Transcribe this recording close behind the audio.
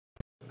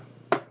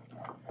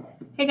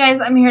Hey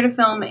guys, I'm here to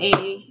film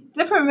a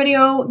different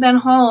video than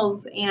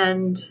hauls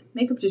and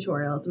makeup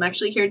tutorials. I'm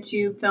actually here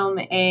to film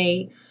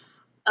a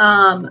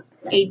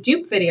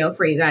dupe video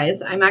for you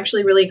guys. I'm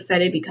actually really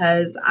excited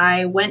because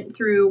I went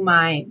through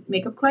my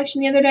makeup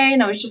collection the other day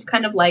and I was just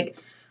kind of like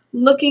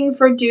looking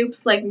for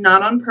dupes, like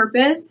not on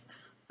purpose,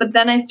 but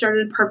then I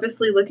started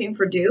purposely looking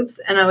for dupes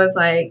and I was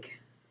like,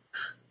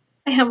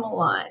 I have a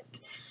lot.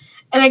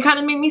 And it kind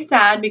of made me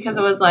sad because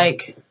I was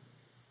like,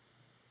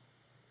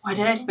 why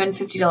did I spend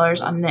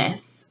 $50 on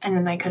this? And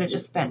then I could have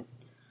just spent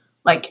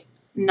like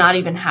not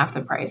even half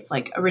the price,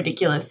 like a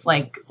ridiculous,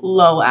 like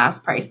low ass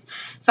price.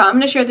 So I'm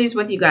going to share these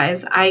with you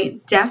guys. I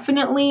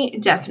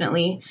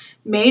definitely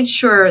made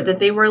sure that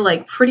they were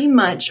like pretty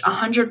much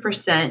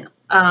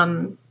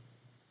 100%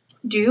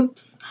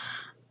 dupes,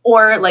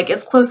 or like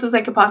as close as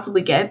I could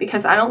possibly get,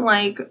 because I don't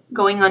like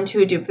going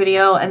onto a dupe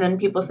video and then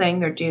people saying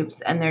they're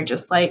dupes and they're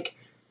just like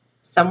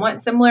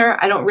somewhat similar.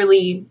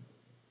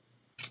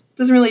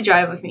 Doesn't really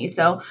jive with me.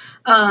 So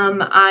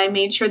I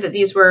made sure that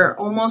these were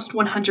almost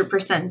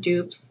 100%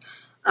 dupes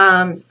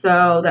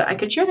so that I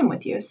could share them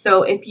with you.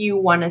 So if you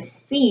want to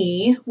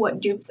see what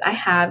dupes I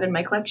have in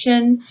my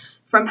collection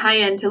from high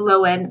end to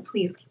low end,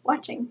 please keep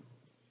watching.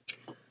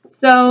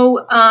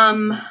 So,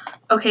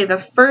 okay, the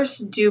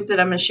first dupe that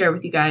I'm going to share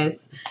with you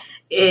guys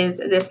is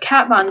this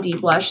Kat Von D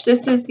blush.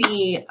 This is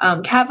the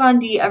Kat Von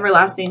D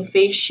Everlasting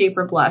Face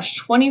Shaper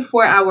Blush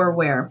 24-hour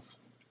wear.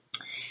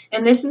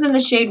 And this is in the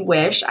shade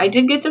Wish. I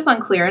did get this on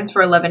clearance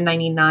for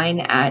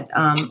 $11.99 at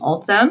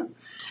Ulta.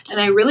 And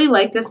I really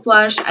like this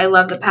blush. I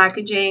love the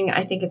packaging.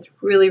 I think it's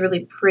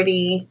really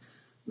pretty,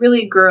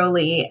 really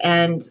girly.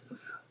 And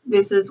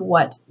this is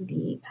what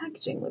the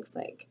packaging looks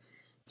like.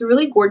 It's a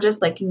really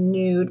gorgeous, like,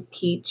 nude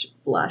peach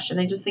blush. And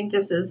I just think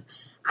this is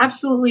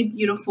absolutely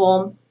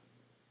beautiful.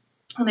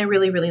 And I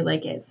really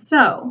like it.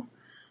 So,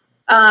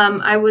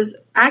 I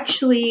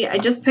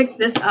just picked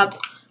this up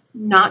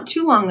not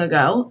too long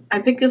ago. I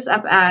picked this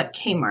up at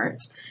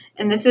Kmart,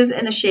 and this is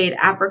in the shade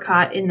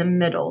Apricot in the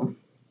Middle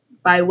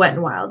by Wet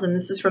n Wild, and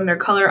this is from their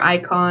Color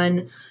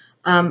Icon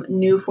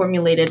new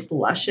formulated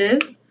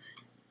blushes.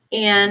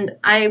 And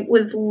I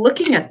was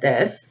looking at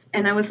this,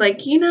 and I was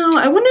like, you know,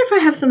 I wonder if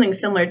I have something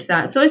similar to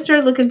that. So I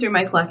started looking through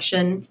my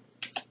collection,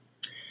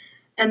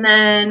 and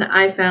then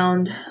I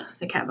found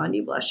the Kat Von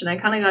D blush, and I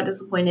kind of got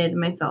disappointed in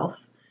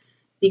myself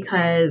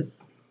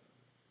because,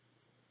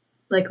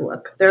 like,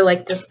 look, they're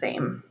like the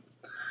same.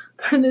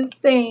 They're the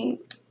same.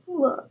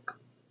 Look.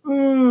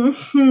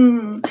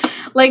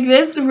 Like,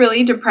 this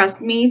really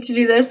depressed me to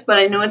do this, but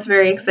I know it's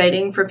very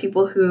exciting for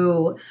people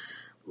who,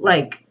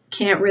 like,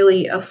 can't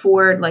really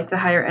afford, like, the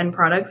higher end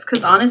products.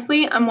 Because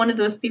honestly, I'm one of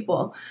those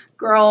people.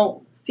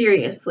 Girl,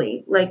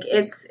 seriously. Like,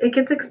 it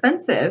gets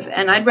expensive,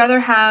 and I'd rather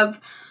have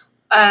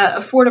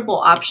an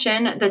affordable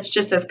option that's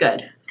just as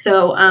good.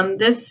 So,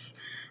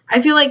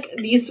 I feel like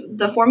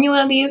the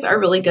formula of these are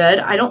really good.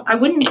 I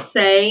wouldn't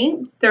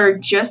say they're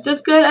just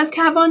as good as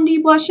Kat Von D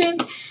blushes,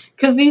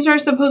 because these are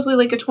supposedly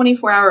like a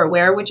 24-hour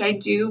wear, which I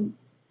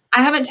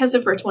haven't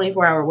tested for a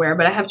 24-hour wear,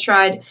 but I have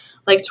tried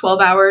like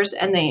 12 hours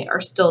and they are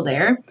still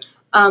there.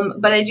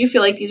 But I do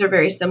feel like these are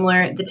very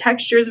similar. The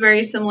texture is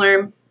very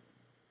similar.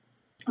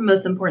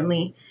 Most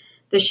importantly,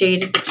 the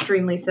shade is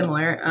extremely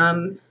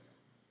similar.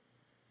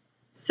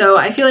 So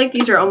I feel like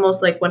these are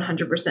almost like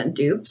 100%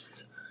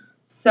 dupes.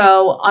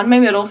 So on my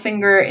middle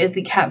finger is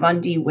the Kat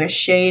Von D Wish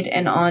shade,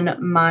 and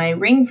on my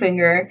ring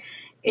finger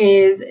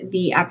is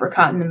the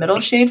Apricot in the Middle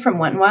shade from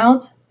Wet n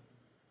Wild.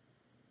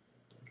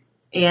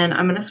 And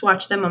I'm going to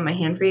swatch them on my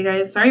hand for you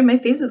guys. Sorry, my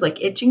face is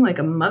like itching like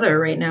a mother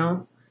right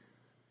now.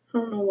 I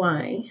don't know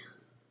why.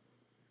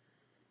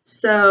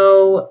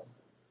 So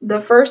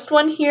the first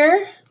one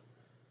here,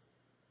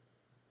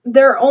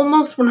 they're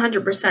almost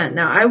 100%.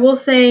 Now I will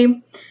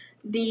say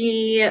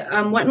the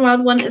Wet n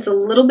Wild one is a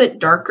little bit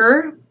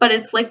darker, but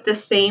it's like the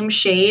same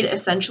shade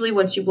essentially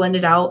once you blend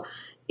it out,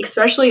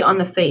 especially on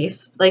the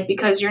face, like,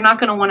 because you're not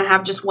going to want to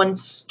have just one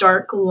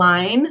stark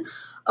line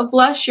of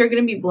blush. You're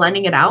going to be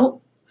blending it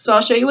out. So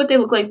I'll show you what they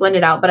look like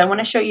blended out, but I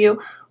want to show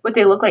you what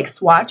they look like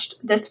swatched.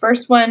 This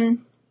first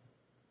one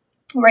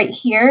right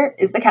here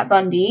is the Kat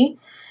Von D,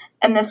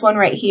 and this one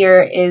right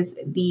here is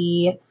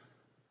the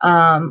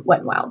Wet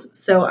n Wild.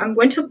 So I'm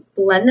going to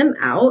blend them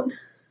out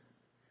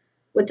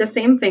with the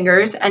same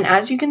fingers, and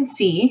as you can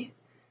see,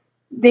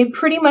 they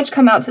pretty much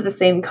come out to the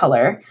same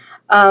color.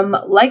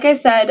 Like I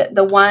said,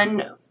 the Wet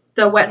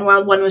n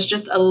Wild one was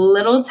just a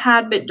little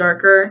tad bit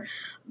darker,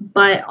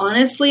 but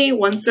honestly,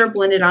 once they're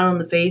blended out on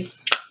the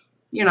face,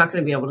 you're not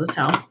going to be able to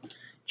tell.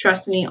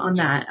 Trust me on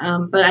that.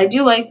 But I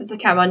do like that the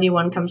Kat Von D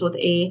one comes with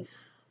a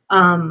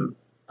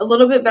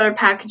little bit better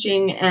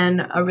packaging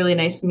and a really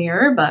nice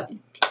mirror, but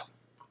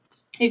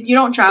if you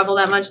don't travel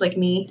that much like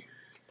me,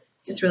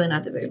 it's really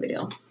not that big of a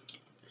deal.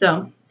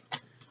 So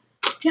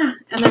yeah,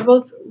 and they're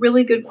both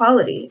really good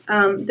quality.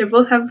 They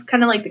both have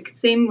kind of like the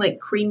same like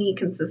creamy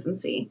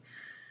consistency.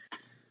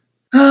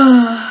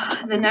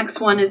 The next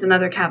one is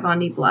another Kat Von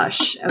D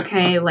blush.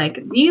 Okay,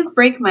 like, these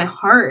break my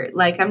heart.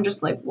 Like, I'm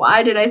just like,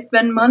 why did I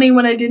spend money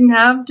when I didn't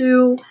have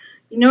to?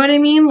 You know what I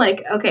mean?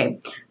 Like,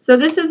 okay, so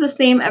this is the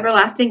same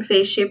Everlasting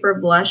Face Shaper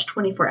Blush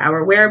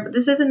 24-hour wear, but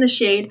this is in the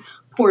shade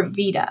Por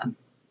Vida,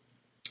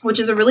 which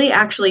is a really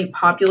actually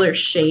popular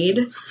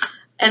shade.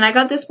 And I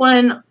got this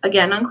one,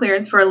 again, on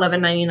clearance for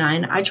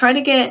 $11.99. I try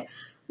to get,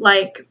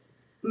 like,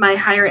 my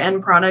higher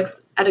end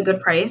products at a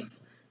good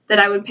price that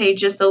I would pay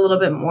just a little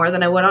bit more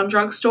than I would on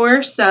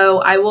drugstore.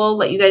 So I will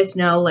let you guys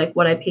know, like,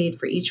 what I paid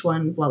for each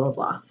one, blah, blah,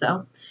 blah.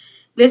 So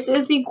this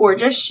is the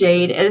gorgeous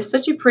shade. It is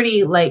such a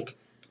pretty, like,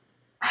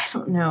 I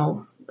don't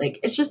know, like,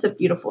 it's just a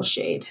beautiful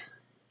shade.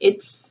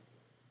 It's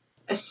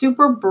a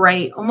super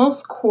bright,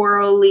 almost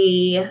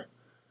corally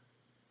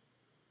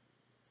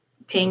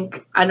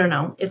pink. I don't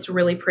know. It's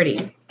really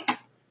pretty.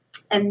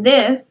 And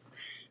this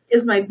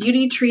is my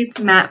Beauty Treats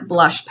Matte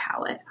Blush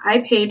Palette. I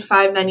paid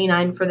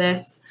 $5.99 for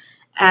this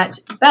at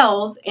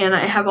Bell's, and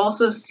I have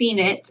also seen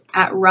it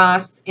at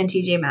Ross and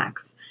TJ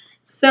Maxx.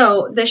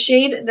 So the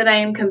shade that I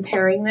am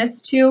comparing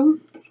this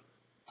to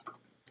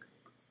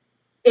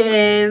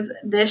is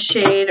this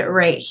shade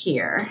right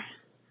here.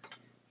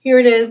 Here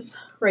it is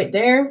right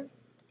there.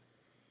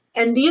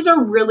 And these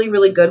are really,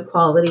 really good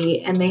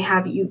quality, and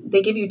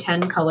they give you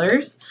 10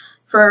 colors.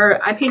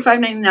 I paid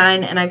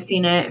 $5.99, and I've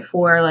seen it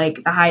for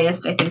like the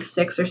highest, I think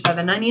 $6 or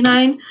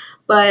 $7.99,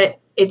 but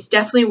it's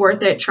definitely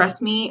worth it.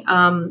 Trust me.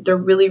 They're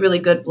really, really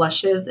good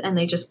blushes, and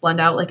they just blend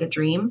out like a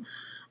dream.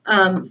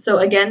 So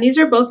again, these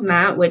are both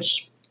matte,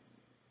 which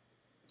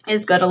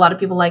is good. A lot of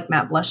people like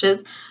matte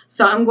blushes.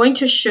 So I'm going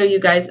to show you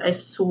guys a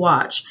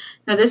swatch.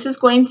 Now this is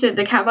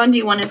the Kat Von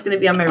D one is going to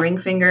be on my ring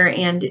finger,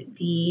 and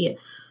the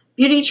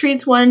Beauty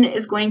Treats one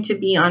is going to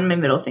be on my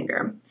middle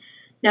finger.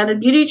 Now the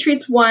Beauty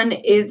Treats one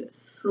is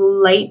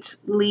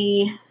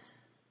slightly,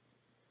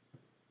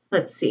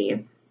 let's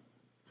see,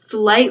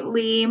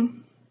 slightly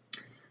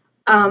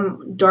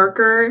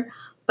darker,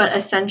 but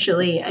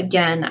essentially,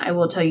 again, I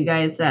will tell you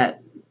guys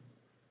that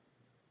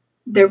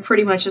they're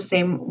pretty much the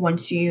same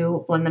once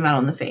you blend them out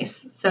on the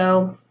face.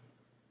 So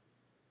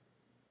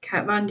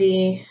Kat Von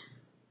D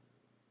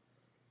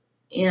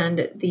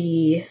and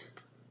the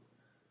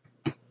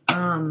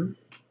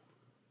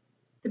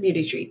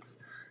Beauty Treats.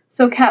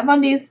 So Kat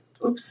Von D's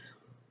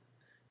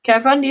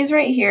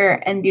right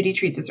here, and Beauty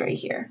Treats is right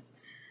here.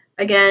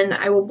 Again,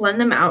 I will blend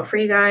them out for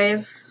you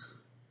guys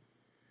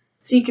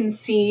so you can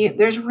see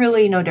there's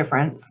really no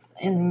difference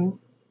in,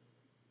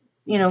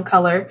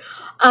 color.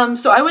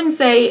 So I wouldn't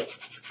say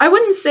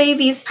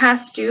these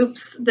past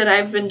dupes that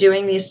I've been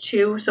doing, these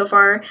two so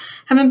far,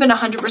 haven't been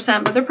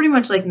 100%, but they're pretty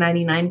much like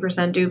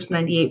 99% dupes,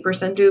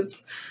 98%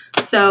 dupes.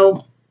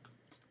 So,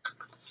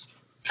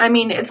 I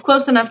mean, it's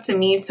close enough to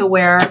me to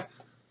where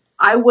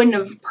I wouldn't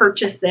have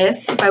purchased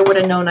this if I would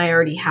have known I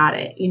already had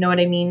it. You know what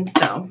I mean?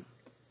 So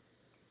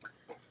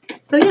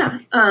yeah.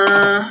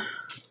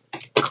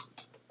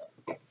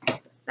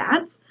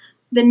 That's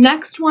the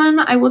next one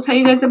I will tell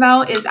you guys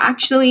about is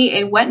actually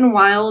a Wet n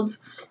Wild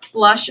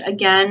blush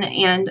again,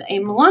 and a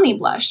Milani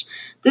blush.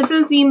 This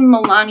is the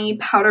Milani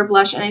powder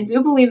blush, and I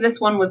do believe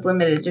this one was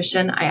limited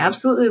edition. I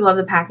absolutely love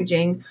the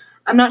packaging.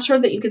 I'm not sure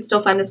that you could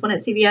still find this one at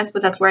CVS,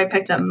 but that's where I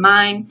picked up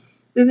mine.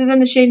 This is in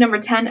the shade number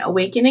 10,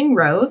 Awakening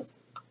Rose,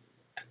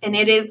 and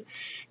it is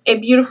a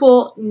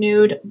beautiful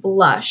nude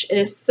blush. It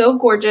is so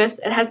gorgeous.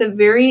 It has a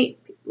very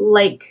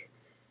like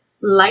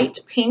light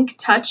pink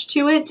touch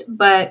to it,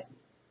 but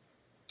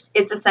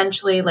it's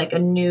essentially like a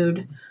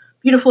nude,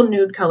 beautiful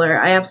nude color.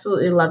 I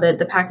absolutely love it.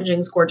 The packaging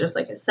is gorgeous,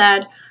 like I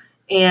said,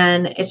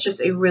 and it's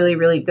just a really,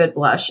 really good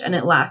blush, and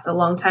it lasts a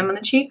long time on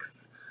the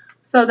cheeks.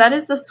 So that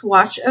is the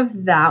swatch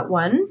of that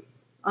one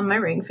on my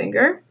ring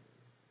finger.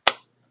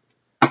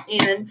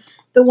 And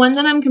the one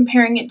that I'm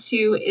comparing it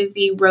to is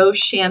the Rose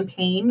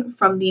Champagne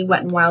from the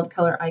Wet n Wild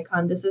Color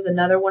Icon. This is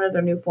another one of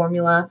their new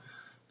formula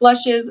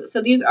blushes.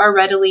 So these are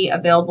readily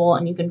available,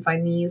 and you can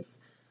find these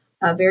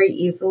very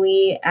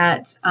easily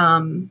at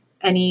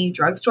any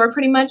drugstore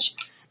pretty much.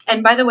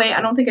 And by the way,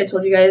 I don't think I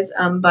told you guys,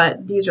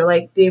 but these are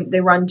like,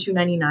 they run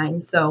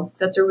 $2.99, so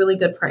that's a really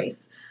good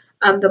price.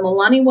 The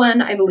Milani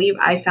one, I believe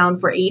I found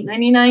for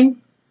 $8.99.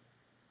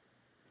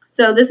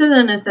 So this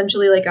isn't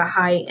essentially like a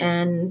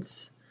high-end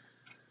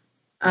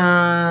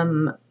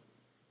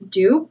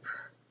dupe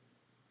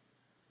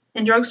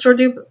and drugstore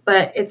dupe,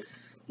 but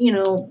it's,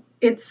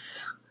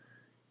 it's,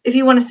 if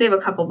you want to save a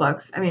couple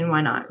bucks, I mean,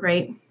 why not,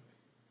 right?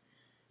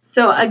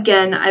 So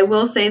again, I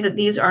will say that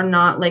these are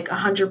not like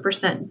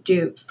 100%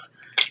 dupes,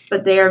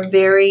 but they are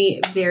very,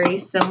 very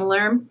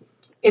similar.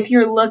 If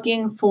you're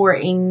looking for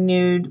a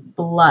nude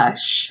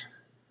blush,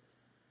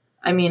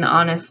 I mean,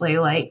 honestly,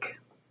 like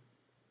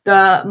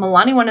the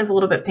Milani one is a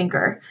little bit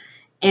pinker,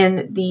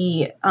 and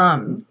the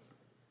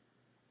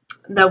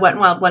Wet n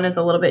Wild one is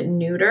a little bit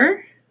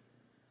nuder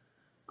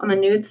on the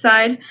nude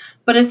side,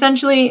 but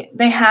essentially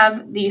they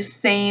have the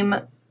same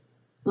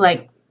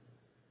like,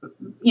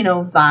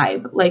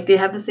 vibe. Like they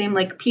have the same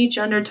like peach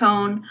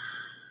undertone.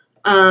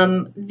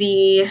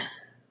 The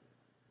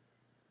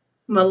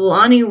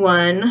Milani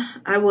one,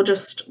 I will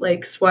just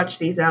like swatch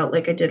these out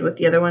like I did with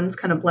the other ones,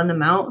 kind of blend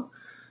them out.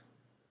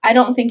 I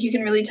don't think you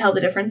can really tell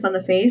the difference on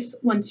the face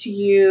once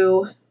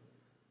you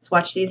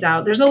swatch these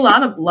out. There's a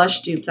lot of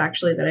blush dupes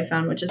actually that I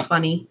found, which is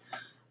funny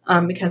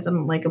because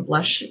I'm like a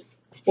blush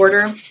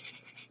hoarder.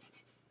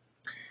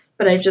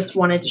 But I just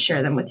wanted to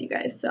share them with you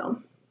guys.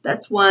 So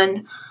that's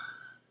one.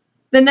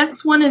 The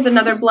next one is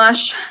another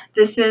blush.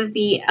 This is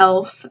the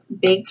e.l.f.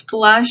 Baked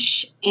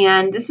Blush,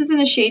 and this is in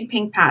the shade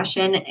Pink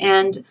Passion.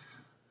 And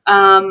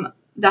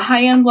the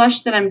high-end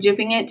blush that I'm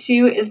duping it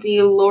to is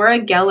the Laura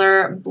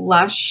Geller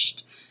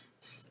Blushed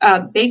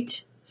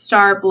Baked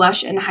Star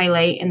Blush and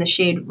Highlight in the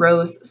shade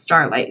Rose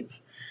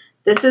Starlight.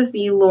 This is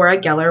the Laura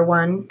Geller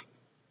one.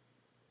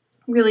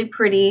 Really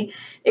pretty.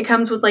 It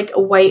comes with like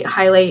a white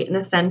highlight in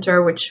the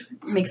center, which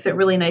makes it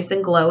really nice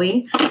and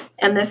glowy.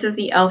 And this is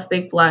the e.l.f.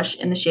 Baked Blush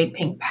in the shade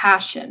Pink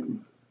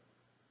Passion.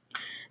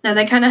 Now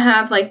they kind of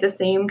have like the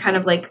same kind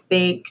of like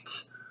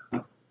baked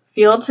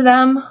feel to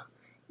them.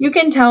 You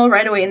can tell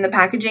right away in the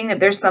packaging that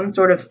there's some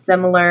sort of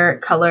similar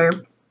color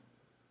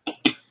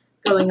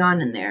going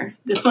on in there.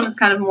 This one is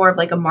kind of more of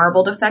like a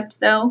marbled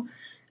effect though,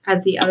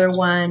 as the other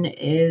one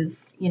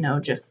is, you know,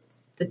 just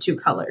the two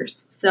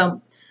colors.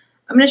 So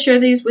I'm going to share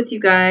these with you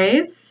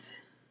guys.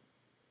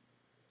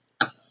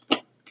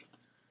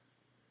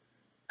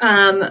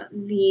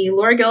 The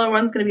Laura Geller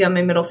one's going to be on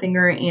my middle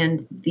finger,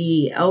 and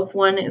the e.l.f.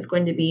 one is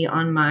going to be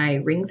on my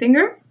ring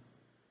finger.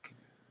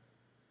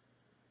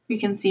 You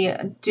can see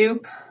a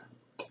dupe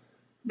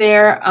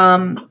there.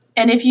 And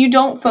if you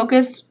don't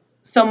focus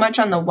so much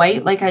on the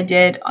white like I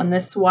did on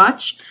this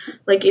swatch,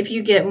 like if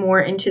you get more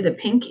into the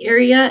pink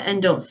area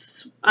and don't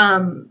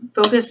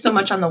focus so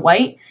much on the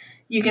white,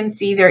 you can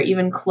see they're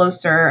even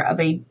closer of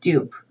a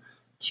dupe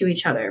to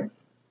each other.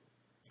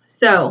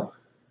 So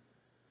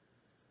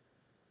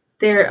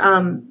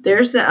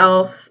there's the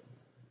e.l.f.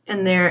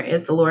 and there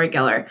is the Laura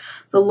Geller.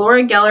 The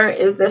Laura Geller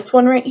is this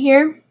one right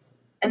here,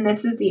 and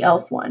this is the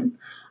e.l.f. one.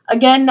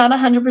 Again, not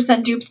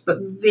 100% dupes, but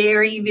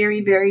very,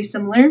 very, very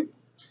similar.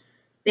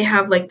 They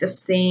have like the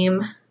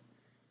same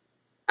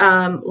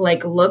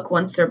like look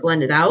once they're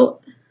blended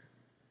out.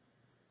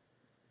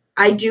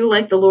 I do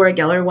like the Laura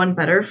Geller one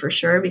better for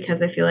sure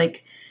because I feel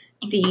like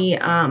the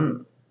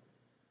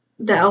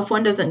e.l.f.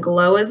 one doesn't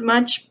glow as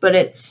much, but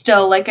it's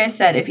still, like I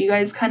said, if you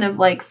guys kind of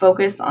like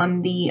focus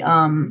on the,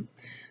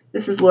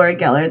 this is Laura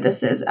Geller,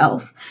 this is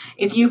e.l.f.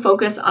 If you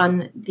focus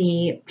on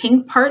the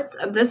pink parts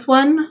of this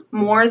one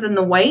more than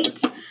the white,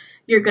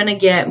 you're going to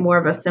get more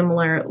of a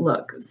similar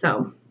look.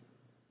 So,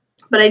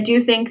 but I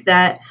do think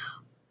that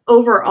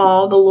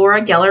overall, the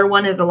Laura Geller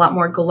one is a lot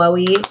more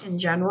glowy in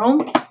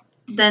general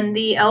than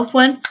the e.l.f.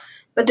 one,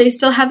 but they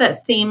still have that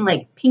same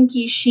like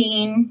pinky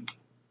sheen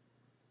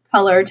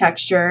color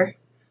texture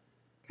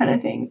kind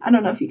of thing. I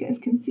don't know if you guys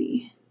can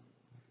see.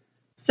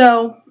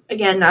 So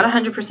again, not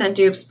 100%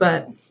 dupes,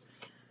 but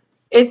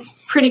it's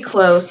pretty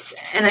close.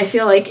 And I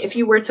feel like if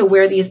you were to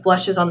wear these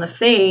blushes on the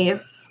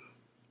face,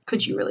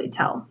 could you really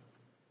tell?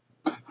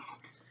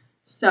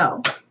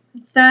 So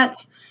that's that.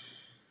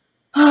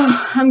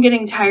 Oh, I'm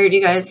getting tired,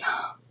 you guys.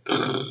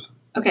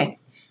 Okay.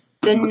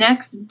 The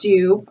next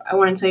dupe I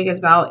want to tell you guys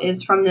about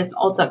is from this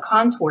Ulta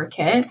Contour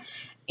Kit.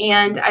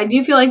 And I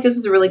do feel like this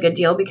is a really good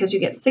deal because you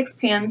get 6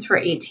 pans for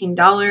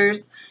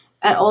 $18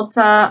 at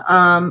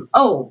Ulta.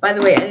 Oh, by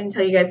the way, I didn't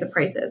tell you guys the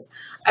prices.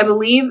 I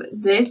believe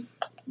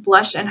this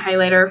blush and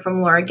highlighter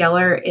from Laura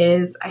Geller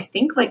is, I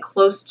think, like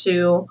close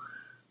to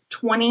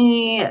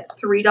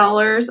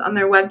 $23 on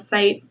their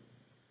website.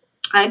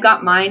 I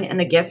got mine in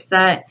a gift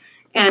set,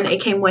 and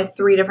it came with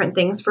 3 different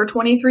things for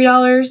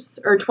 $23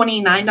 or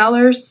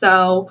 $29.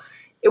 So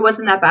it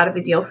wasn't that bad of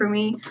a deal for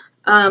me.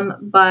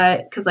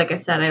 But because like I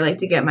said, I like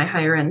to get my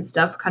higher end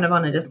stuff kind of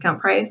on a discount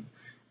price.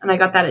 And I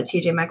got that at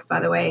TJ Maxx, by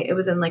the way. It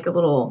was in like a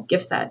little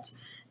gift set.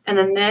 And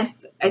then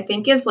this, I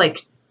think, is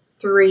like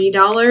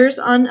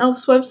 $3 on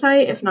e.l.f.'s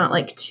website, if not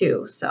like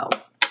 $2. So,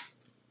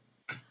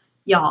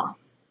 y'all.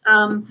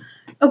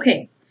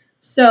 Okay.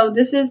 So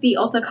this is the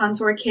Ulta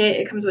Contour Kit.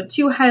 It comes with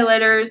 2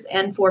 highlighters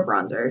and 4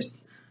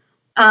 bronzers.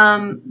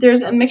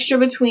 There's a mixture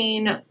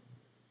between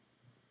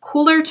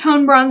cooler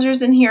tone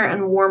bronzers in here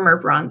and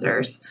warmer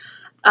bronzers.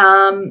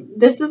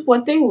 This is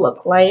what they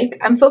look like.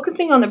 I'm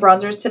focusing on the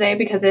bronzers today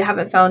because I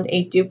haven't found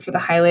a dupe for the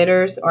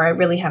highlighters, or I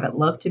really haven't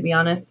looked, to be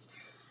honest.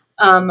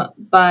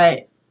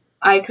 But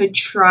I could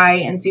try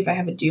and see if I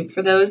have a dupe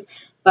for those.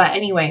 But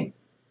anyway,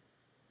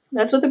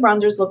 that's what the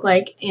bronzers look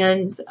like.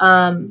 And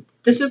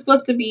this is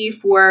supposed to be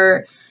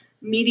for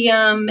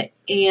medium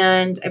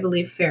and I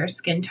believe fair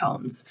skin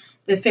tones.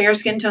 The fair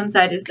skin tone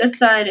side is this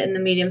side and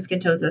the medium skin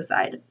tone is this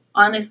side.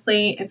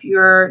 Honestly, if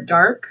you're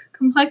dark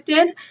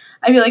complected,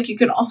 I feel like you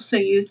could also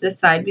use this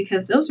side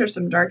because those are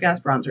some dark ass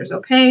bronzers,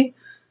 okay?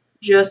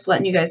 Just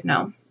letting you guys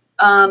know.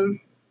 All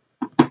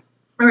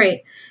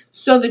right.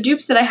 So the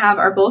dupes that I have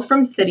are both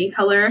from City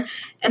Color,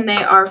 and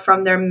they are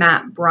from their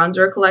matte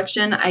bronzer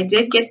collection. I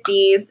did get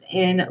these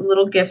in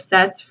little gift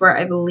sets for,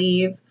 I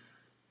believe,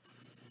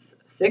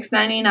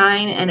 $6.99,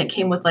 and it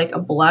came with like a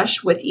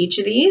blush with each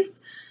of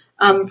these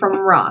from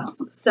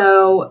Ross.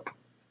 So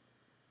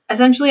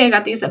essentially, I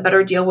got these at a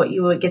better deal what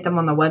you would get them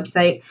on the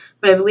website,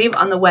 but I believe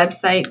on the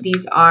website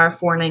these are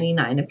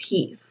 $4.99 a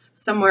piece,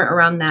 somewhere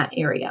around that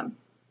area.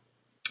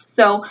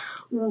 So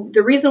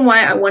the reason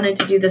why I wanted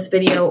to do this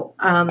video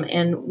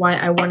and why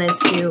I wanted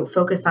to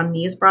focus on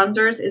these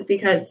bronzers is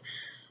because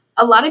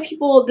a lot of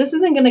people, this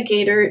isn't going to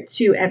cater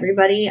to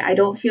everybody. I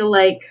don't feel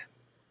like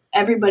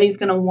everybody's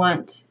going to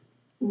want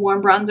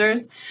warm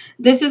bronzers.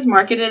 This is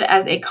marketed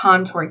as a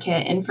contour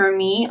kit. And for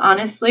me,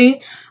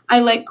 honestly, I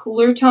like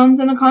cooler tones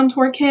in a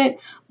contour kit.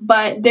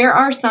 But there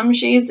are some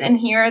shades in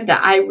here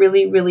that I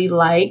really, really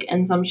like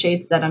and some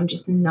shades that I'm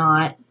just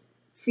not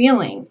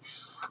feeling.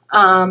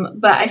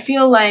 But I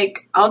feel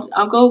like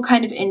I'll go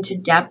kind of into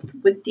depth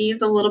with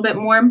these a little bit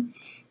more.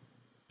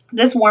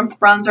 This warmth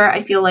bronzer,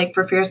 I feel like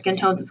for fair skin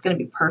tones, is going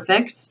to be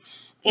perfect.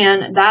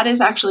 And that is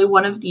actually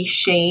one of the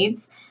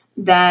shades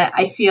that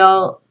I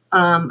feel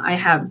I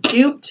have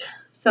duped.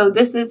 So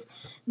this is,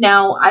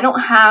 now I don't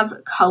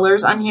have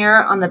colors on here.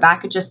 On the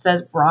back, it just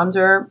says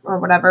bronzer or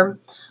whatever.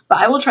 But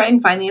I will try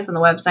and find these on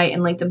the website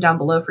and link them down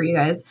below for you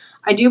guys.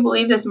 I do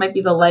believe this might be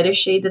the lightest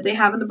shade that they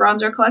have in the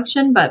bronzer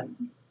collection, but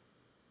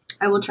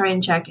I will try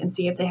and check and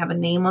see if they have a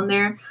name on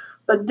there.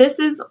 But this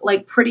is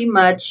like pretty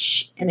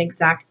much an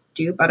exact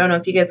dupe. I don't know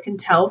if you guys can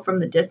tell from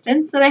the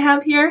distance that I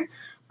have here,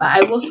 but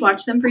I will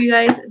swatch them for you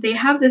guys. They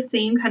have the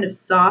same kind of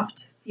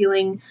soft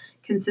feeling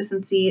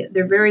consistency.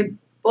 They're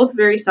both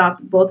very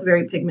soft, both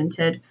very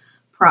pigmented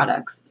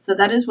products. So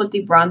that is what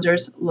the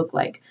bronzers look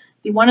like.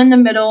 The one in the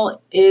middle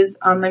is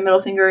on my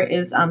middle finger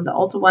is the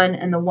Ulta one,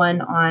 and the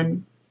one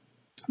on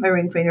my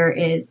ring finger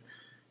is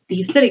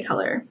the City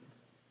Color.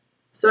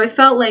 So I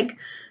felt like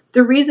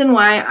the reason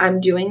why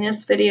I'm doing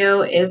this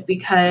video is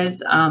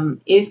because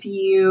if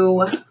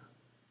you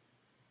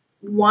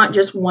want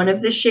just one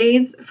of the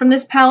shades from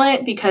this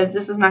palette, because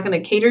this is not going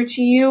to cater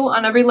to you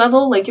on every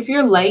level. Like if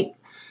you're light,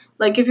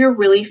 like if you're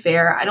really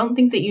fair, I don't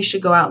think that you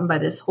should go out and buy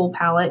this whole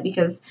palette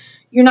because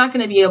you're not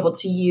going to be able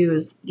to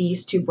use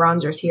these two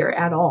bronzers here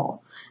at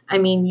all. I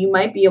mean, you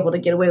might be able to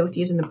get away with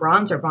using the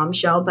bronzer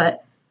bombshell,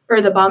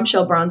 or the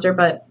bombshell bronzer,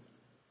 but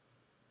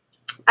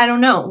I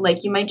don't know,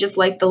 like you might just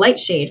like the light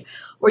shade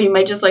or you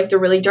might just like the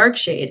really dark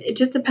shade. It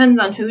just depends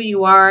on who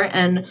you are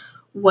and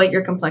what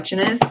your complexion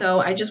is. So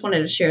I just wanted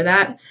to share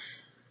that.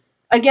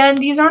 Again,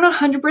 these aren't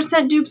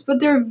 100% dupes, but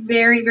they're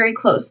very, very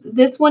close.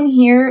 This one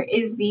here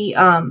is the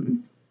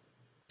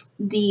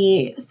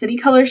City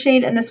Color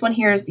shade, and this one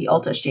here is the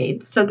Ulta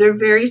shade. So they're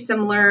very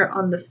similar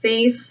on the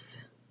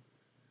face.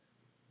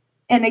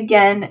 And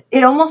again,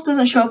 it almost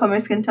doesn't show up on my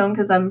skin tone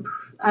because I'm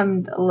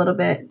a little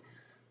bit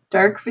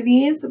dark for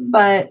these,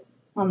 but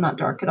well, I'm not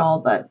dark at all,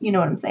 but you know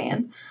what I'm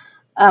saying.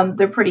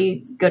 They're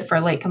pretty good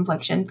for light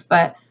complexions,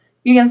 but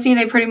you can see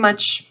they pretty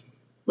much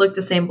look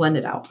the same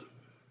blended out.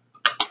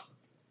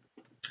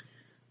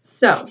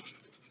 So,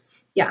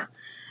 yeah.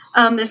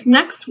 This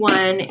next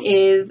one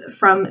is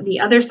from the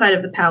other side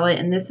of the palette,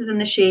 and this is in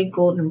the shade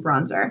Golden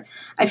Bronzer.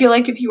 I feel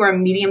like if you are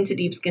medium to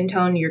deep skin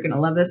tone, you're going to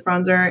love this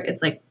bronzer.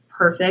 It's like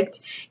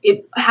perfect.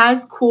 It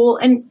has cool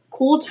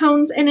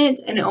tones in it,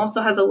 and it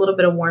also has a little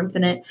bit of warmth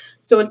in it.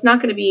 So it's not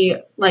going to be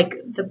like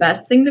the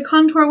best thing to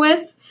contour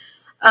with,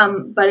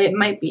 but it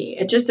might be.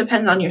 It just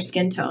depends on your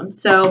skin tone.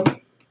 So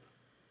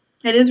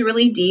it is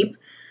really deep.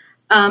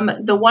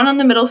 The one on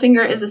the middle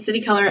finger is a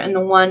City Color, and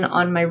the one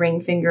on my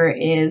ring finger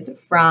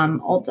is from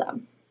Ulta.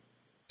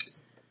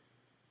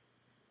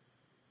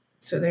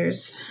 So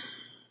there's,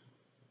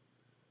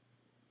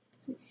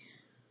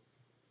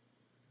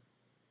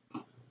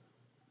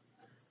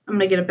 I'm going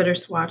to get a better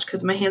swatch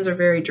because my hands are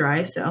very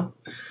dry, so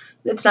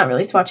it's not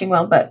really swatching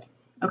well, but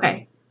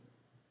okay.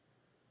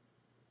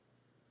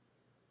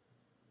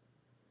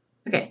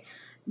 Okay,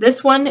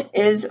 this one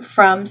is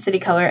from City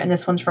Color, and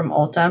this one's from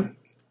Ulta.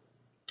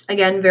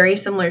 Again, very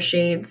similar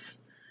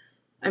shades.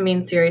 I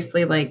mean,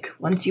 seriously, like,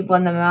 once you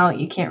blend them out,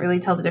 you can't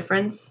really tell the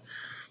difference.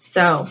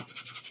 So,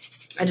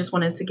 I just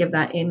wanted to give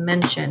that a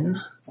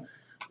mention.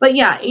 But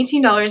yeah,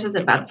 $18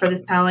 isn't bad for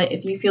this palette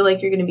if you feel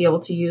like you're going to be able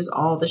to use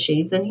all the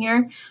shades in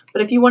here.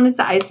 But if you wanted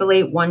to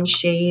isolate one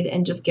shade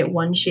and just get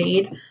one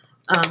shade,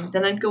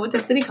 then I'd go with the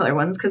City Color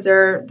ones because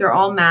they're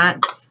all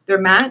matte. They're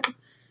matte,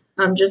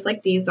 just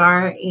like these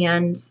are,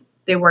 and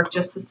they work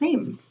just the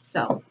same.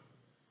 So,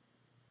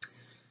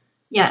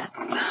 yes.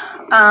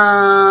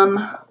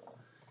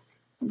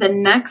 The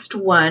next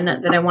one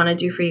that I want to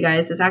do for you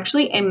guys is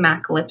actually a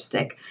MAC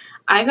lipstick.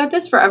 I got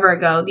this forever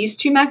ago. These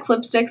two MAC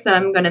lipsticks that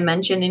I'm going to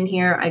mention in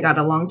here, I got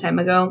a long time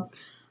ago.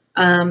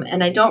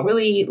 And I don't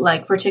really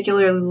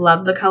particularly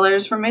love the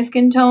colors for my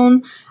skin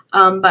tone.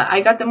 But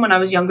I got them when I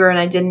was younger and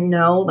I didn't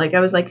know. Like I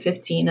was like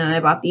 15 and I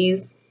bought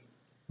these.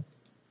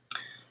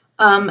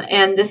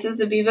 And this is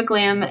the Viva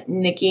Glam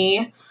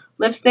Nikki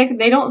lipstick.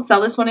 They don't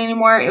sell this one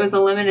anymore. It was a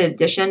limited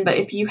edition. But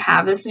if you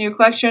have this in your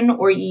collection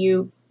or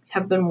you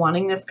have been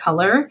wanting this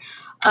color,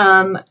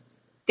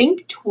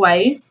 think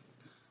twice.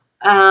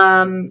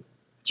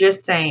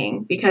 Just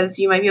saying, because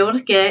you might be able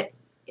to get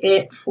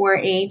it for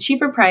a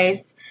cheaper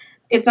price.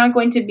 It's not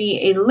going to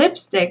be a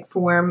lipstick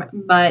form,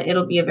 but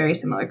it'll be a very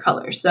similar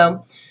color.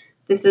 So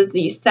this is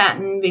the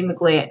Satin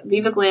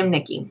Viva Glam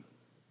Nikki.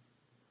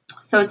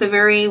 So it's a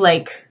very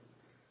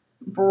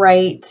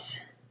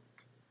bright,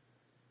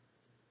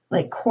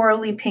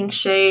 corally pink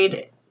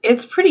shade.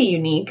 it's pretty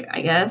unique,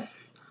 I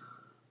guess.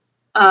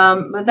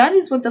 But that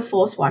is what the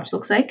full swatch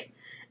looks like.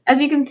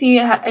 As you can see,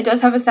 it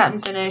does have a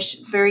satin finish,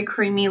 very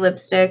creamy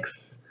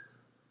lipsticks.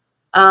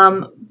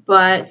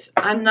 But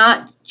I'm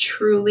not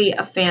truly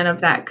a fan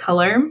of that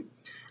color.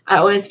 I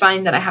always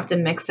find that I have to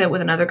mix it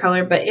with another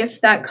color, but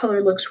if that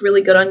color looks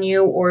really good on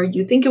you, or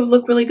you think it would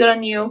look really good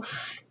on you,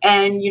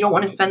 and you don't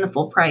want to spend the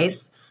full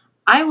price,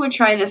 I would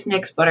try this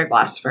NYX Butter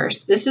Gloss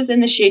first. This is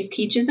in the shade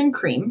Peaches and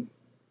Cream.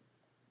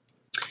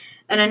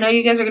 And I know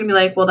you guys are going to be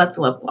like, well, that's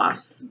a lip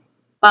gloss.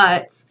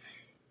 But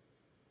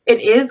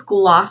it is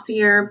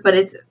glossier, but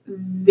it's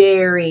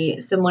very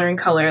similar in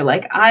color.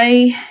 Like,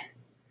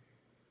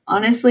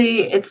 honestly,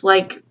 it's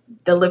like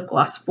the lip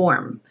gloss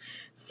form.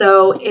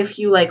 So if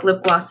you like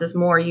lip glosses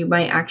more, you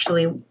might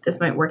actually, this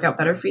might work out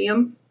better for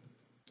you.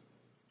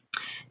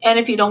 And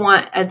if you don't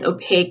want as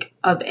opaque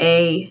of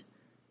a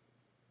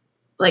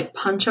like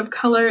punch of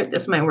color,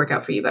 this might work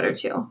out for you better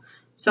too.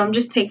 So I'm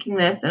just taking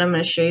this and I'm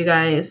going to show you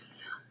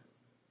guys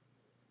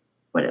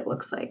what it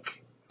looks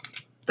like.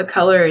 The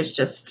color is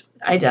just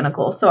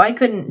identical. So I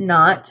couldn't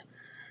not.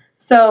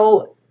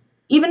 So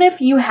even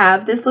if you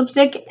have this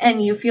lipstick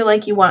and you feel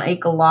like you want a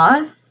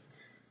gloss,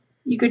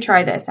 you could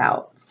try this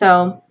out.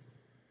 So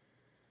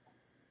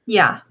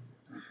yeah,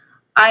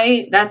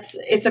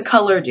 it's a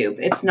color dupe.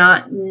 It's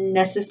not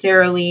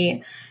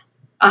necessarily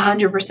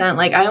 100%.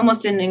 Like, I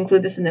almost didn't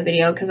include this in the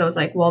video because I was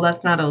like, well,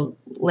 that's not a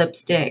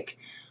lipstick.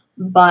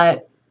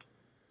 But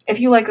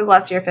if you like a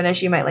glossier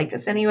finish, you might like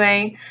this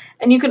anyway.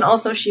 And you can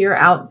also sheer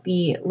out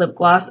the lip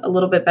gloss a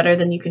little bit better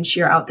than you can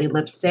sheer out the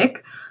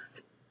lipstick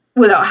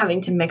without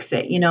having to mix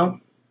it, you know?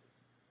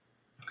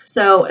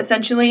 So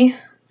essentially,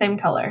 same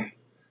color.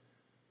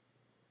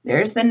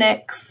 There's the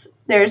NYX,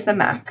 there's the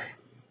MAC.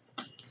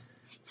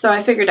 So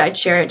I figured I'd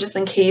share it just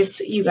in case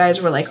you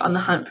guys were like on the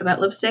hunt for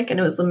that lipstick and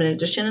it was limited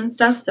edition and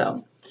stuff.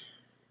 So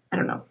I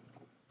don't know.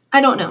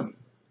 I don't know.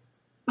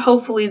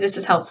 Hopefully this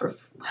is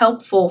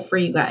helpful for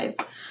you guys.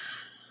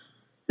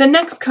 The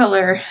next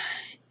color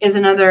is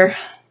another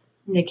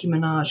Nicki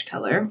Minaj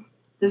color.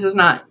 This is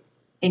not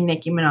a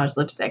Nicki Minaj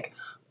lipstick,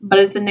 but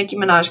it's a Nicki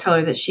Minaj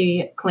color that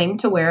she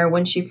claimed to wear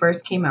when she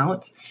first came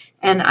out.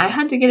 And I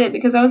had to get it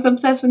because I was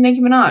obsessed with Nicki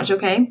Minaj,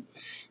 okay?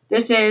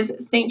 This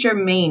is Saint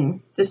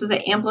Germain. This is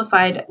an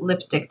amplified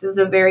lipstick. This is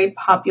a very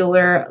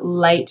popular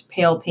light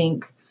pale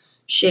pink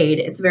shade.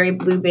 It's very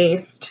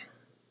blue-based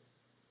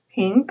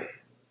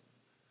pink.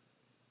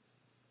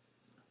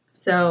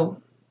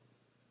 So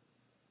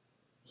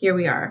here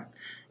we are.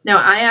 Now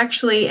I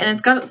actually, and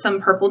it's got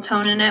some purple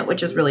tone in it,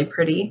 which is really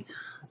pretty,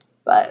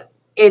 but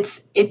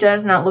it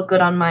does not look good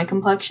on my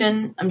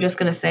complexion. I'm just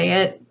going to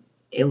say it.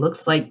 It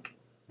looks like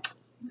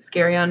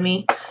scary on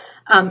me.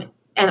 And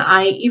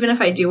even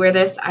if I do wear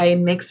this, I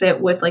mix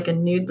it with like a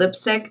nude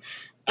lipstick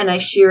and I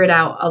sheer it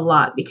out a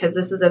lot because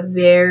this is a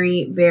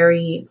very,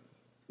 very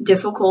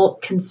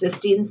difficult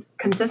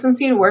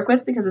consistency to work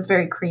with because it's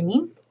very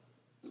creamy.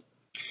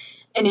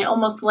 And it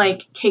almost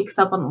like cakes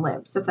up on the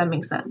lips, if that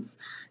makes sense.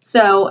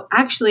 So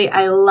actually,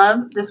 I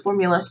love this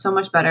formula so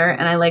much better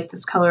and I like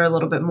this color a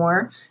little bit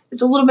more.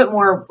 It's a little bit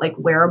more like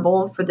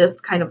wearable for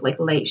this kind of like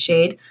light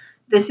shade.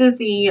 This is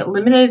the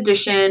limited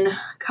edition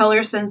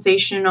Color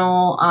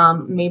Sensational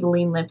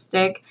Maybelline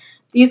lipstick.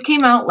 These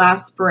came out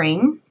last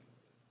spring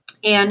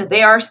and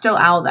they are still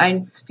out.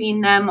 I've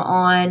seen them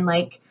on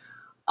like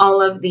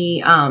all of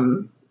the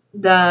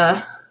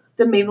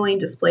Maybelline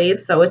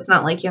displays, so it's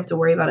not like you have to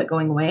worry about it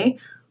going away.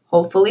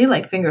 Hopefully,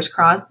 like fingers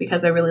crossed,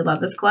 because I really love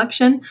this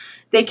collection.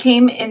 They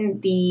came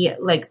in the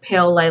like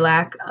pale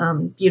lilac,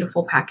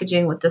 beautiful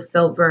packaging with the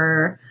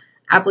silver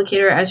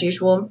applicator as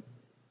usual.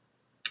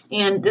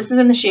 And this is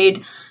in the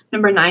shade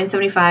number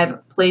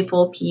 975,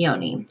 Playful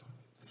Peony.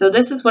 So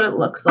this is what it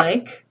looks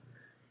like.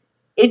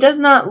 It does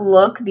not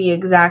look the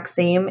exact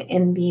same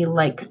in the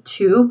like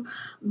tube,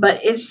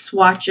 but it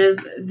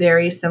swatches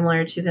very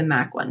similar to the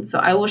MAC one. So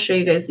I will show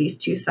you guys these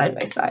two side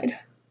by side.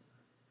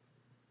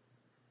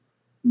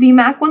 The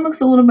MAC one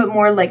looks a little bit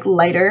more like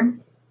lighter,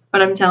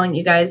 but I'm telling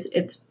you guys,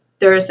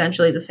 they're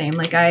essentially the same.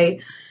 Like I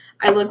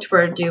looked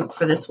for a dupe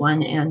for this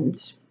one and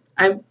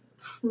I'm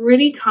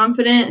pretty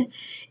confident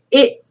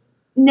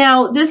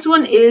now this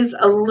one is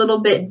a little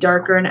bit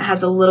darker and it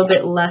has a little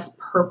bit less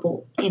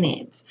purple in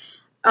it.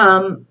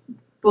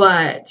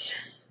 But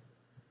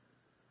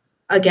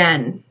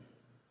again,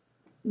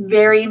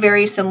 very,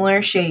 very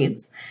similar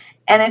shades.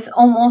 And it's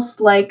almost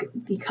like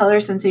the Color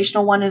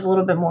Sensational one is a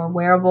little bit more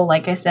wearable,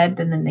 like I said,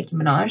 than the Nicki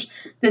Minaj.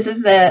 This is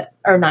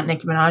not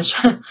Nicki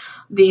Minaj,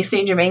 the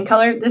Saint Germain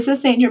color. This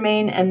is Saint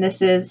Germain and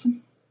this is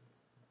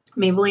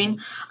Maybelline.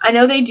 I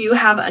know they do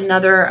have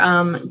another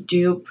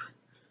dupe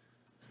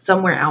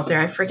somewhere out there.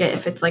 I forget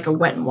if it's like a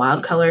Wet n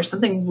Wild color,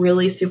 something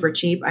really super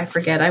cheap. I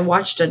forget. I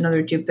watched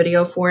another dupe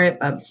video for it,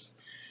 but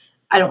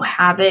I don't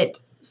have it.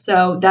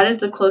 So that is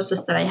the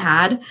closest that I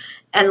had.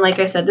 And like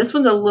I said, this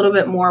one's a little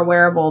bit more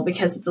wearable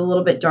because it's a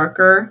little bit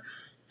darker.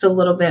 It's a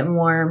little bit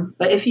more,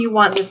 but if you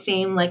want the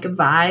same like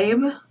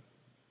vibe,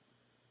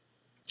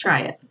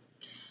 try it.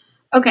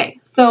 Okay,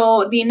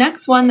 so the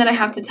next one that I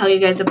have to tell you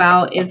guys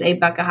about is a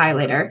Becca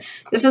highlighter.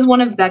 This is one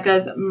of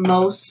Becca's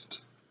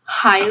most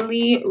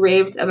highly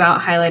raved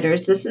about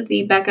highlighters. This is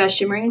the Becca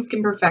Shimmering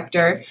Skin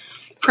Perfector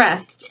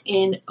pressed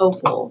in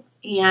Opal.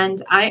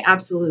 And I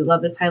absolutely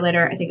love this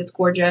highlighter. I think it's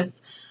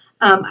gorgeous.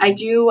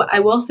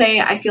 I will say,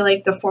 I feel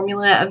like the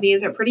formula of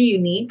these are pretty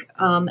unique.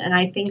 And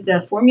I think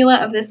the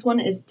formula of this one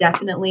is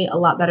definitely a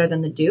lot better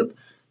than the dupe.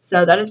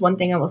 So that is one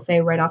thing I will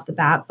say right off the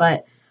bat.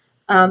 But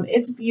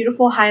it's a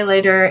beautiful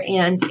highlighter,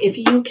 and if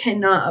you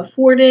cannot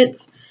afford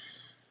it,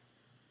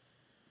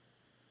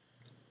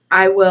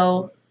 I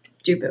will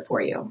dupe it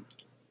for you.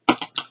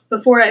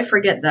 Before I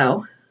forget,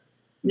 though,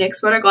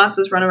 NYX Butter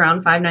Glosses run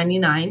around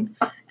 $5.99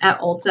 at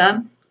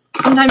Ulta.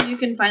 Sometimes you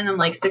can find them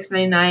like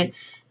 $6.99,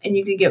 and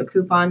you could get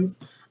coupons.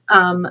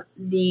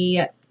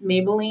 The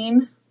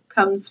Maybelline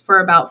comes for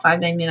about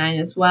 $5.99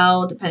 as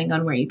well, depending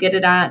on where you get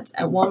it at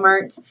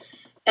Walmart.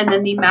 And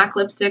then the MAC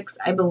lipsticks,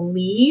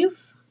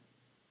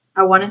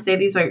 I want to say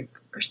these are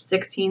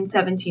 $16,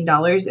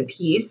 $17 a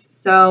piece.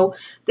 So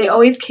they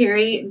always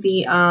carry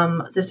the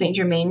Saint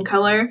Germain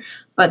color,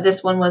 but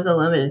this one was a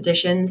limited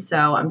edition,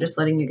 so I'm just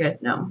letting you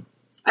guys know.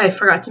 I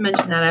forgot to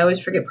mention that. I always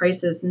forget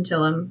prices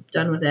until I'm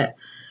done with it.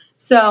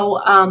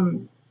 So I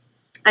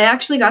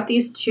actually got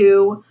these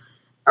two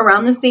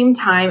around the same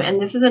time, and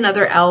this is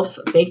another e.l.f.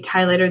 baked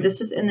highlighter. This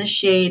is in the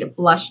shade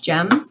Blush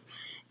Gems,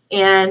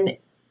 and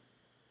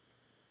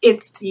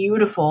it's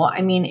beautiful.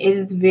 I mean, it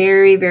is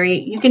very, very,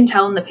 you can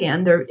tell in the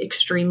pan, they're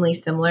extremely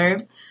similar.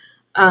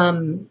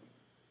 And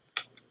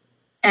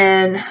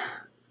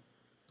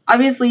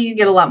obviously you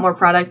get a lot more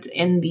product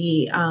in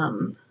the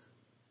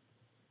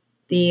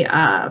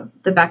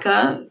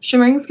Becca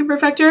Shimmering Skin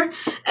Perfector.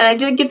 And I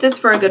did get this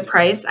for a good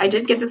price. I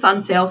did get this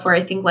on sale for, I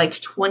think, like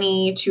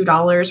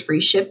 $22 free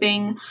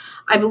shipping.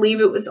 I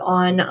believe it was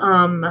on,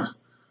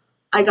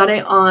 I got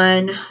it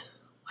on,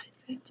 what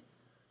is it?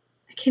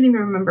 I can't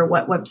even remember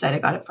what website I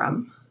got it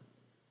from.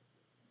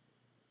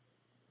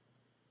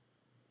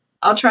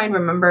 I'll try and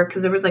remember,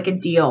 because there was like a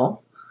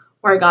deal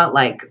where I got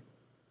like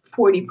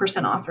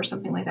 40% off or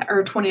something like that,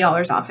 or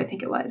 $20 off, I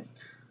think it was.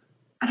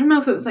 I don't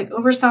know if it was like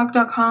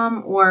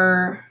overstock.com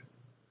or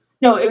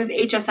no, it was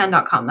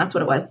hsn.com. That's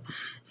what it was.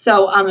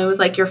 So it was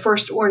like your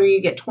first order,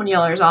 you get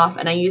 $20 off.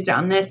 And I used it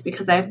on this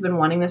because I've been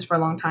wanting this for a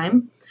long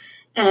time.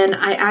 And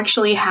I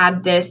actually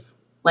had this,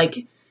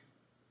 like,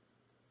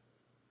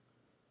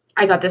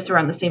 I got this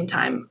around the same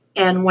time.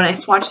 And when I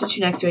swatched the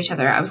two next to each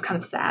other, I was kind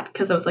of sad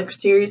because I was like,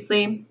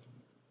 seriously?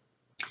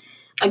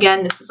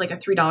 Again, this is like a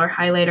 $3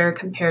 highlighter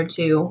compared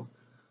to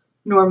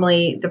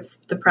normally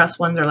the press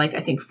ones are like, I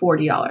think,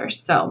 $40.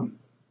 So,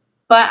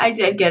 but I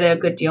did get a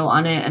good deal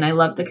on it, and I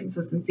love the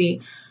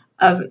consistency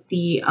of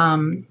the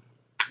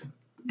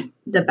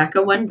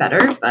Becca one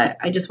better. But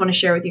I just want to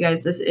share with you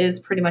guys, this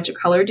is pretty much a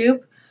color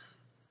dupe.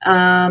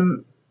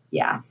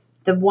 Yeah,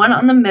 the one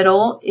on the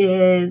middle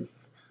is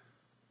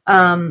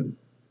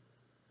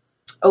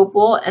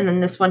Opal, and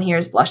then this one here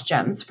is Blush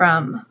Gems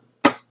from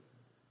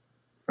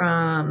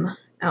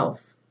e.l.f.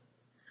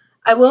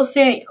 I will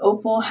say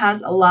Opal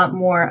has a lot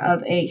more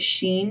of a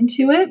sheen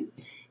to it.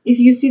 If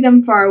you see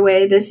them far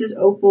away, this is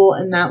Opal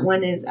and that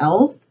one is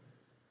e.l.f.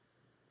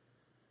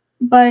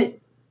 But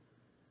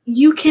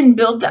you can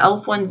build the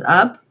e.l.f. ones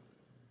up.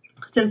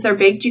 Since they're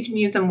baked, you can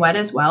use them wet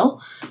as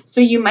well. So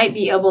you might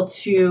be able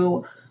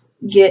to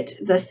get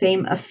the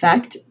same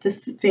effect, the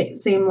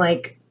same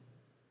like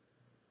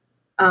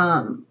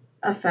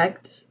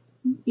effect,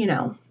 you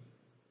know.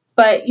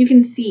 But you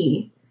can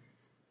see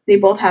they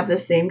both have the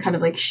same kind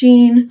of like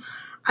sheen.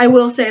 I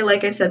will say,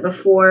 like I said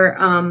before,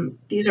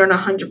 these aren't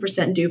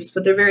 100% dupes,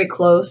 but they're very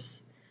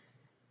close.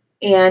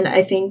 And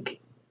I think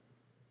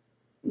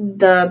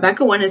the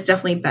Becca one is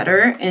definitely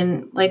better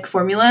in like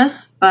formula.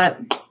 But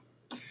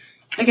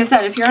like I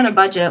said, if you're on a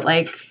budget,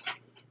 like,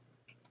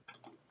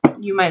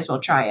 you might as well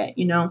try it,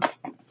 you know?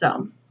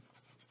 So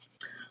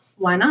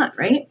why not,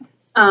 right?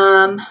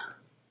 All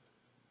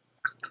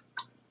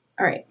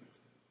right.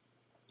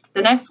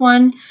 The next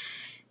one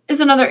is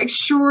another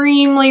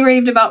extremely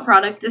raved about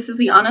product. This is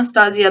the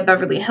Anastasia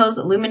Beverly Hills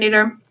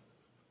Illuminator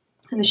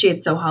in the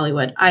shade So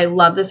Hollywood. I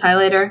love this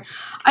highlighter.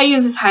 I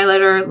use this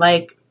highlighter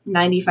like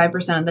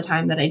 95% of the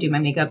time that I do my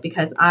makeup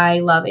because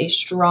I love a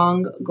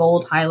strong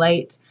gold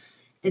highlight.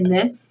 And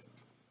this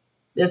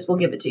will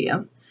give it to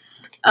you.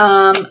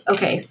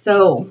 Okay,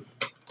 so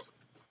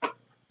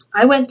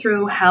I went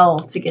through hell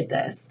to get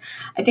this.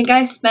 I think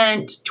I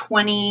spent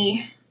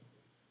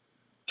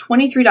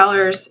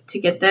 $23 to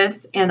get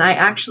this, and I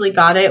actually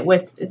got it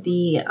with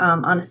the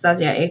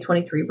Anastasia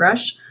A23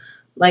 brush,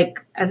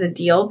 like as a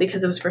deal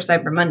because it was for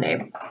Cyber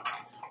Monday.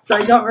 So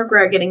I don't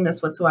regret getting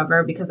this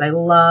whatsoever because I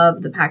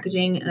love the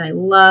packaging and I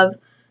love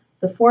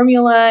the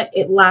formula.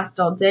 It lasts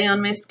all day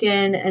on my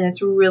skin, and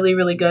it's really,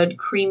 really good,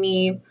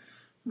 creamy,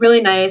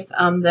 really nice.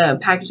 The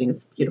packaging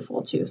is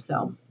beautiful too,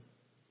 so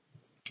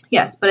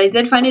yes, but I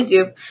did find a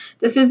dupe.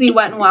 This is the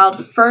Wet n Wild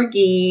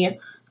Fergie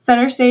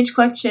Center Stage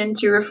Collection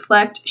to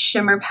Reflect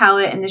Shimmer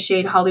Palette in the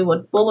shade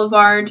Hollywood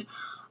Boulevard.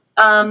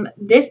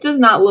 This does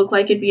not look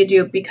like it'd be a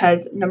dupe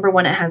because, number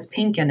one, it has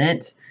pink in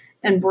it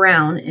and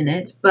brown in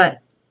it.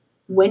 But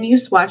when you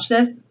swatch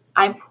this,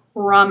 I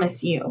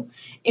promise you,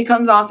 it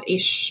comes off a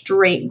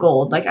straight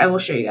gold. Like, I will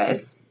show you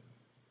guys.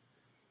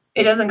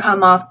 It doesn't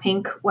come off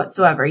pink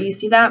whatsoever. You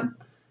see that?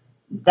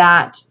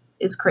 That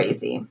is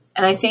crazy.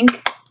 And I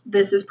think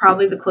this is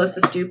probably the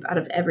closest dupe out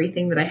of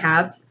everything that I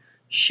have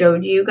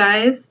showed you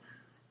guys,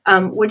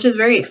 which is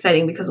very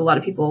exciting because a lot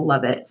of people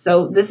love it.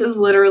 So this is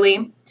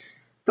literally,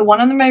 the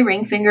one on my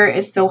ring finger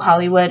is So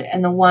Hollywood,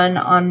 and the one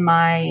on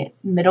my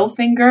middle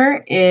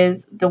finger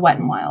is the Wet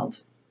n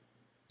Wild.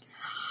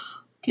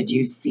 Could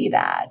you see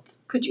that?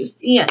 Could you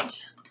see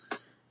it?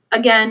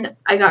 Again,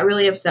 I got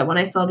really upset when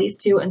I saw these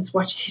two and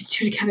swatched these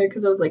two together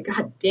because I was like,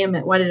 God damn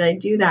it, why did I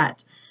do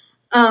that?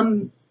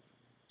 The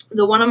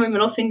one on my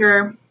middle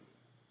finger,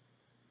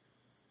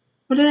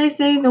 what did I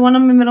say? The one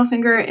on my middle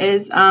finger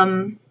is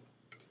the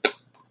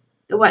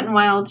Wet n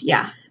Wild.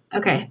 Yeah.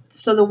 Okay.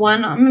 So the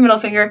one on my middle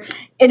finger,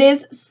 it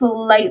is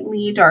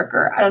slightly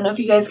darker. I don't know if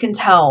you guys can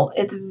tell.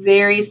 It's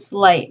very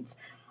slight.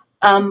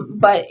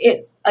 But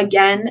it,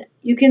 again,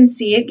 you can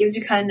see it gives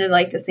you kind of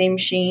like the same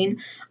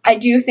sheen. I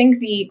do think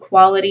the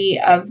quality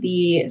of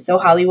the So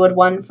Hollywood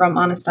one from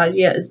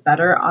Anastasia is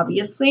better,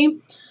 obviously,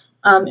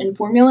 in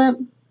formula.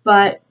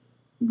 But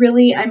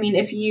really, I mean,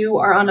 if you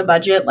are on a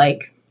budget,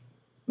 like,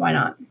 why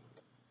not?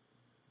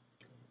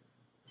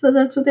 So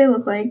that's what they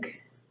look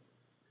like.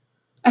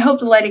 I hope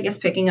the lighting is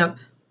picking up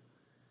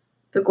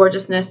the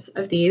gorgeousness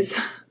of these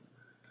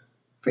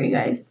for you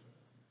guys.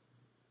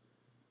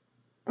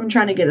 I'm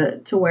trying to get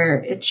it to where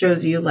it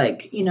shows you,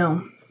 like, you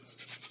know,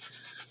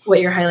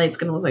 what your highlight's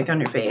going to look like on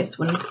your face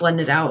when it's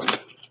blended out.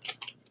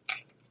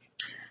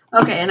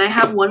 Okay, and I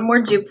have one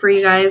more dupe for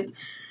you guys.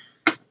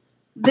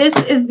 This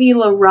is the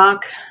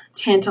Lorac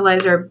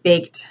Tantalizer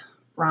Baked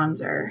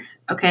Bronzer.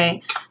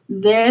 Okay,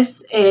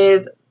 this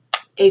is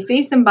a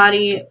face and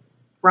body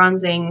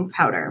bronzing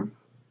powder,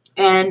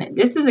 and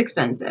this is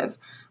expensive.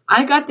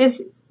 I got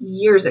this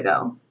years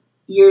ago,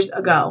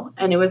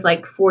 and it was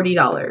like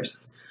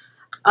 $40.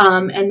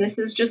 And this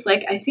is just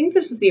like, I think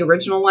this is the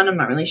original one. I'm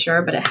not really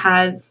sure, but it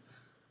has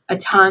a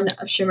ton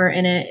of shimmer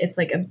in it. It's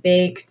like a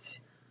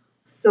baked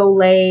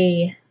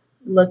soleil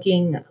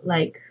looking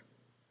like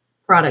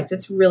product.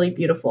 It's really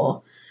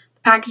beautiful.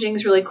 The packaging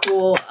is really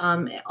cool.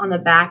 On the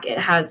back, it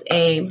has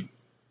a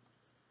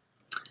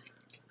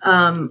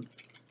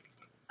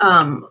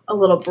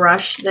little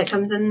brush that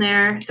comes in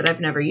there that I've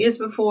never used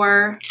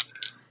before.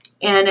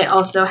 And it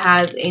also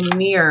has a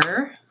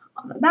mirror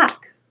on the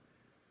back.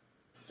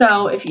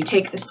 So if you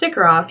take the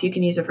sticker off, you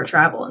can use it for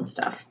travel and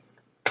stuff.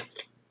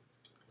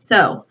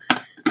 So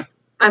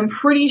I'm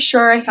pretty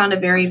sure I found a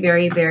very,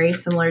 very, very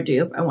similar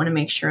dupe. I want to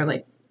make sure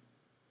like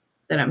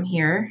that I'm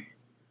here.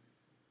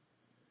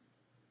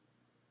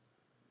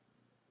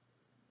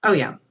 Oh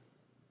yeah.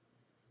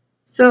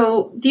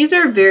 So these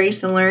are very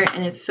similar,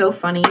 and it's so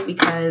funny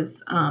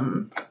because let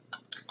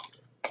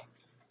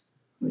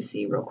me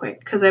see real quick,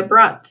 because I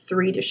brought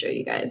 3 to show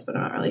you guys, but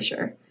I'm not really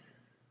sure.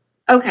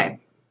 Okay.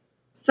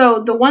 So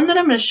the one that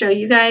I'm going to show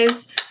you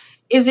guys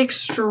is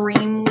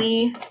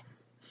extremely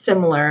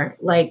similar.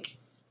 Like,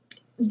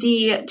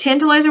 the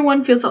Tantalizer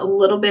one feels a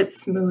little bit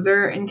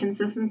smoother in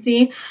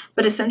consistency,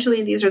 but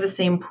essentially these are the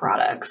same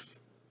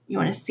products. You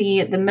want to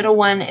see the middle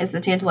one is the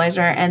Tantalizer,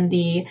 and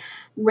the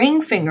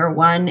ring finger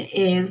one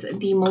is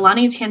the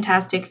Milani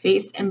Tantastic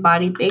Face and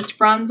Body Baked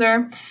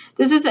Bronzer.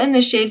 This is in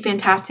the shade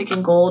Fantastic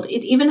and Gold.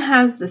 It even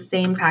has the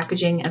same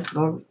packaging as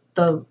the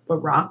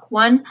Lorac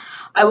one.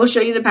 I will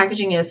show you the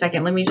packaging in a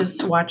second. Let me just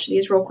swatch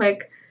these real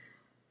quick.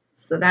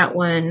 So that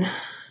one,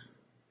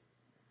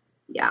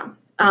 yeah.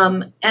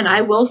 And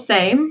I will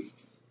say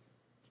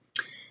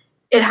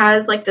it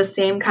has like the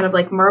same kind of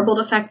like marbled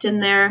effect in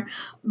there,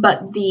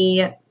 but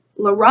the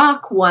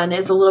Lorac one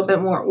is a little bit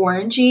more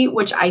orangey,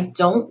 which I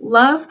don't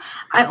love.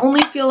 I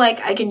only feel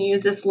like I can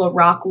use this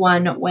Lorac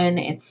one when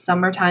it's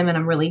summertime and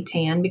I'm really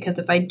tan, because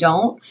if I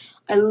don't,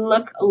 I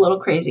look a little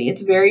crazy.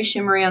 It's very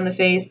shimmery on the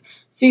face,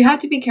 so you have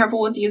to be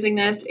careful with using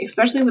this,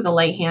 especially with a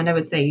light hand. I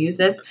would say use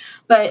this,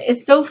 but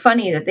it's so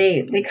funny that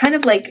they kind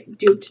of like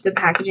duped the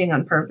packaging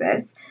on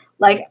purpose.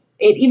 Like,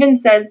 it even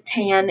says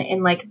tan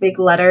in like big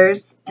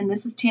letters, and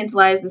this is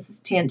Tantalized, this is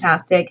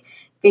Tantastic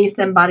Face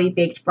and Body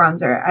Baked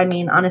Bronzer. I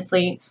mean,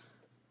 honestly,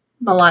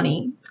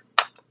 Milani,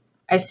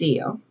 I see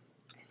you.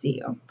 I see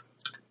you.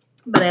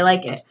 But I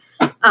like it.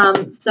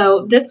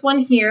 So this one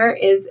here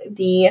is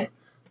the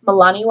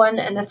Milani one,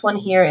 and this one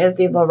here is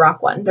the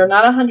Lorac one. They're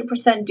not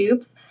 100%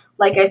 dupes,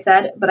 like I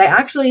said, but I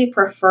actually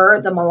prefer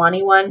the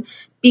Milani one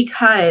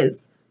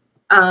because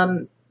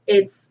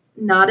it's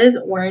not as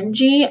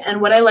orangey.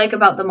 And what I like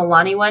about the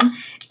Milani one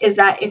is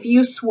that if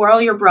you swirl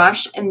your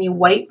brush in the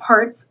white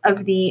parts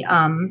of the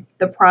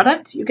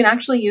product, you can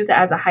actually use it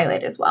as a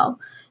highlight as well.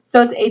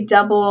 So it's a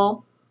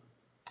double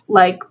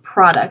like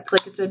product,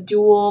 like it's a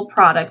dual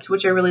product,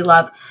 which I really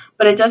love,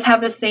 but it does have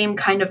the same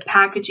kind of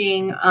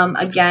packaging.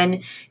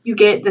 Again, you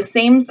get the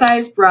same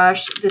size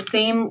brush, the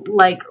same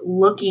like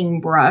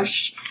looking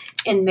brush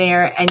in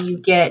there, and you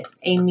get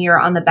a mirror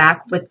on the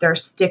back with their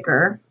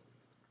sticker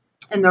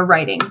in the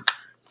writing.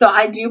 So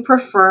I do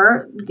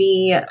prefer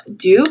the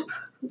dupe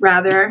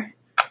rather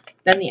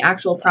than the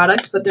actual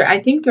product, but I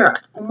think they're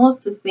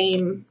almost the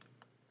same.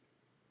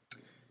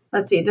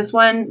 Let's see, this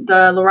one,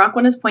 the Lorac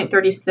one is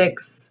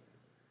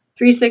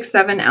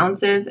 367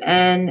 ounces,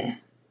 and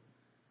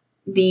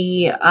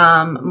the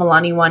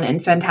Milani one in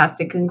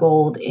Fantastic and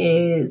Gold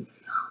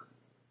is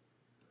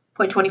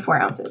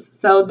 0.24 ounces.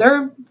 So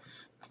they're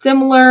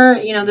similar.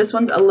 You know, this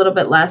one's a little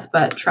bit less,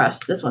 but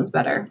trust, this one's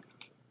better.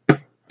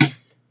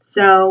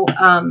 So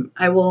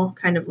I will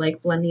kind of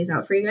like blend these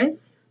out for you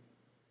guys.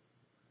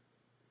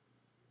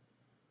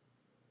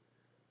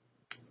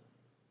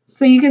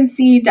 So you can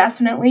see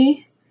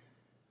definitely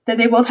that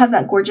they both have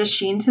that gorgeous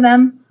sheen to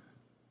them,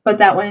 but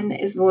that one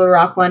is the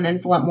Lorac one and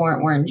it's a lot more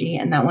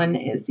orangey, and that one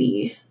is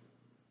the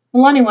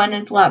Milani one.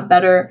 It's a lot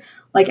better,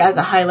 like as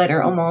a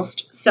highlighter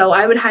almost. So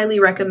I would highly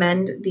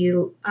recommend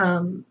the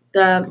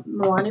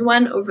Milani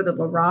one over the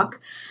Lorac.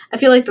 I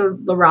feel like the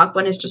Lorac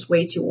one is just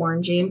way too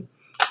orangey.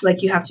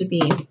 Like you have to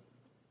be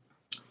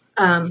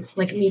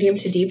like medium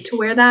to deep to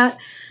wear that,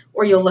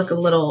 or you'll look a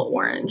little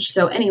orange.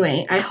 So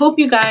anyway, I hope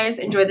you guys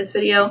enjoyed this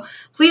video.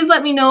 Please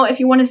let me know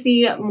if you want to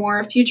see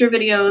more future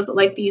videos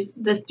like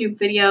this dupe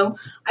video.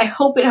 I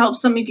hope it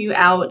helps some of you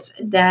out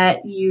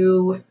that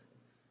you,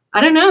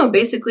 I don't know,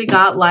 basically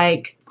got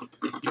like,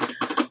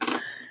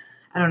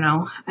 I don't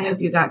know, I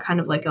hope you got kind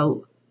of like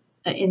an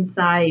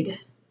inside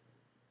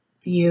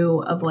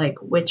view of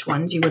like which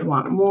ones you would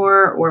want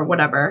more or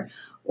whatever,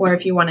 or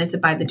if you wanted to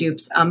buy the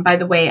dupes. By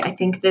the way, I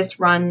think this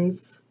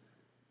runs,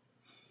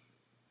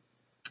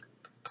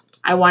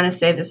 I want to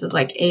say this is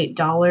like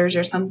 $8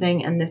 or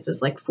something, and this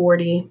is like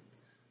 $40.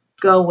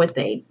 Go with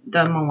the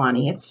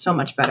Milani. It's so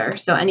much better.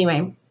 So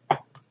anyway,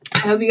 I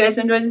hope you guys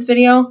enjoyed this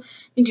video.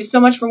 Thank you so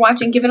much for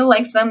watching. Give it a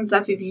like, thumbs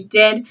up if you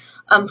did.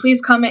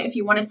 Please comment if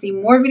you want to see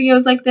more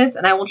videos like this,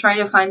 and I will try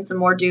to find some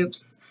more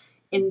dupes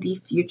in the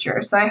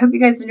future. So I hope you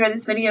guys enjoyed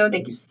this video.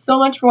 Thank you so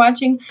much for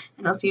watching,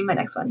 and I'll see you in my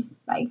next one.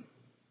 Bye.